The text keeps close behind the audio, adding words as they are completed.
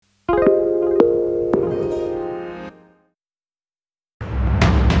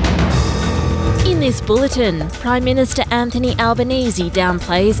this bulletin, Prime Minister Anthony Albanese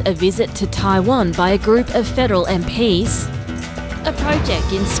downplays a visit to Taiwan by a group of federal MPs. A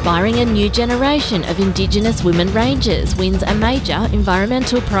project inspiring a new generation of Indigenous women rangers wins a major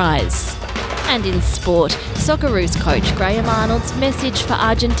environmental prize. And in sport, Socceroos coach Graham Arnold's message for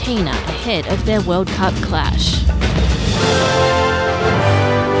Argentina ahead of their World Cup clash.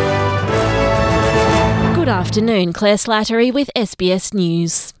 Good afternoon, Claire Slattery with SBS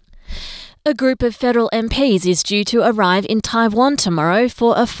News. A group of federal MPs is due to arrive in Taiwan tomorrow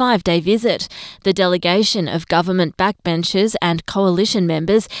for a 5-day visit. The delegation of government backbenchers and coalition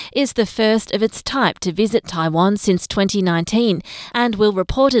members is the first of its type to visit Taiwan since 2019 and will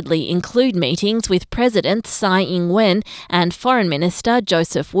reportedly include meetings with President Tsai Ing-wen and Foreign Minister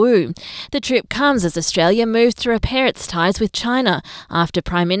Joseph Wu. The trip comes as Australia moves to repair its ties with China after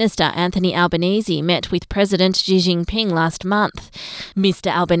Prime Minister Anthony Albanese met with President Xi Jinping last month.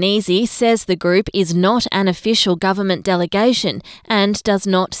 Mr Albanese says the group is not an official government delegation and does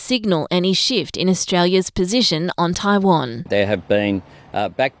not signal any shift in Australia's position on Taiwan. There have been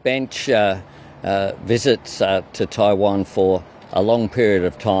backbench visits to Taiwan for a long period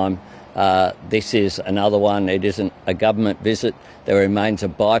of time. This is another one. It isn't a government visit. There remains a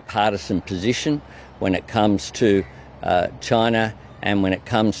bipartisan position when it comes to China and when it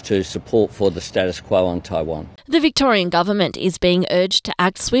comes to support for the status quo on Taiwan. The Victorian government is being urged to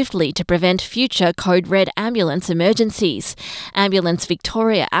act swiftly to prevent future Code Red ambulance emergencies. Ambulance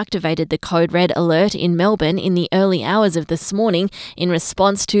Victoria activated the Code Red alert in Melbourne in the early hours of this morning in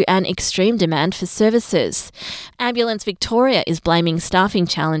response to an extreme demand for services. Ambulance Victoria is blaming staffing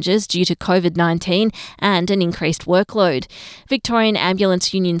challenges due to COVID-19 and an increased workload. Victorian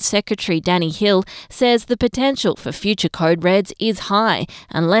Ambulance Union Secretary Danny Hill says the potential for future Code Reds is high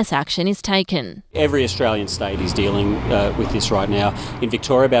unless action is taken. Every Australian state is dealing with this right now. In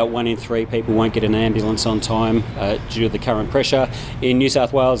Victoria, about 1 in 3 people won't get an ambulance on time due to the current pressure. In New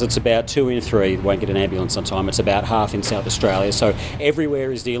South Wales, it's about 2 in 3 won't get an ambulance on time. It's about half in South Australia. So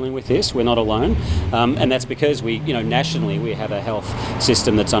everywhere is dealing with this. We're not alone. And that's because nationally we have a health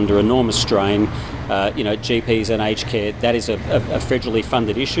system that's under enormous strain. GPs and aged care, that is a federally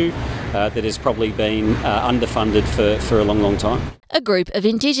funded issue that has probably been underfunded for a long, long time. A group of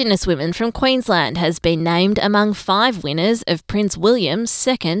Indigenous women from Queensland has been named among 5 winners of Prince William's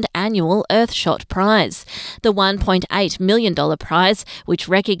 2nd annual Earthshot Prize. The $1.8 million prize, which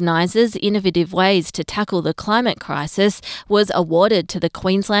recognises innovative ways to tackle the climate crisis, was awarded to the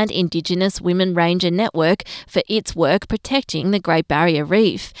Queensland Indigenous Women Ranger Network for its work protecting the Great Barrier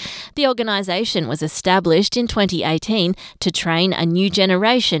Reef. The organisation was established in 2018 to train a new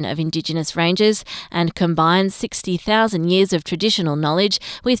generation of Indigenous rangers and combine 60,000 years of traditional knowledge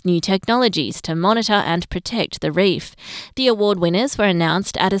with new technologies to monitor and protect the reef. The award winners were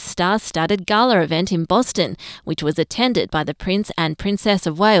announced at a star-studded gala event in Boston, which was attended by the Prince and Princess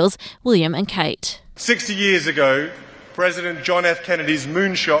of Wales, William and Kate. 60 years ago, President John F. Kennedy's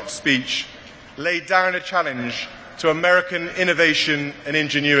moonshot speech laid down a challenge to American innovation and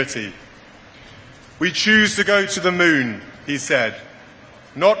ingenuity. "We choose to go to the moon," he said,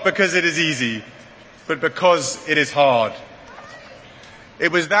 "not because it is easy, but because it is hard."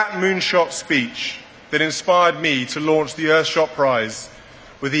 It was that moonshot speech that inspired me to launch the Earthshot Prize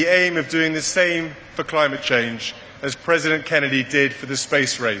with the aim of doing the same for climate change as President Kennedy did for the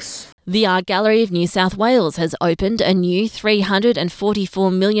space race. The Art Gallery of New South Wales has opened a new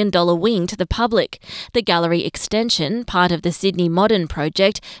 $344 million wing to the public. The gallery extension, part of the Sydney Modern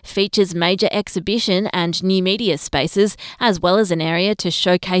project, features major exhibition and new media spaces, as well as an area to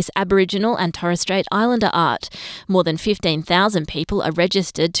showcase Aboriginal and Torres Strait Islander art. More than 15,000 people are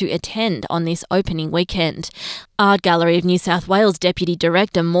registered to attend on this opening weekend. Art Gallery of New South Wales Deputy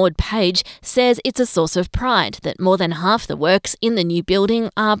Director Maud Page says it's a source of pride that more than half the works in the new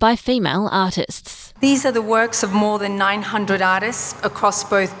building are by female artists. These are the works of more than 900 artists across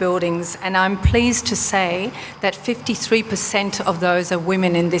both buildings, and I'm pleased to say that 53% of those are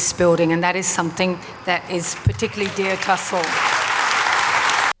women in this building, and that is something that is particularly dear to us all.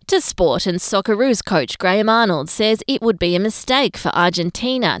 To sport, and Socceroos coach Graham Arnold says it would be a mistake for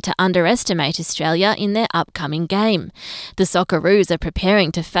Argentina to underestimate Australia in their upcoming game. The Socceroos are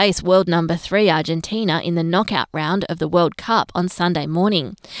preparing to face world number 3 Argentina in the knockout round of the World Cup on Sunday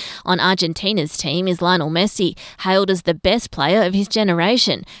morning. On Argentina's team is Lionel Messi, hailed as the best player of his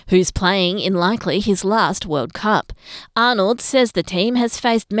generation, who's playing in likely his last World Cup. Arnold says the team has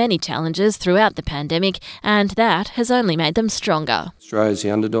faced many challenges throughout the pandemic, and that has only made them stronger. Australia's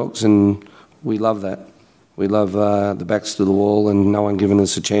the underdogs, and we love that. We love the backs to the wall and no one giving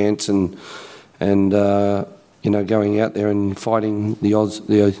us a chance, and going out there and fighting the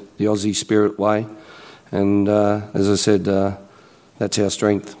Aussie spirit way. And as I said, that's our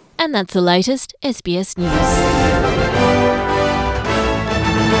strength. And that's the latest SBS News.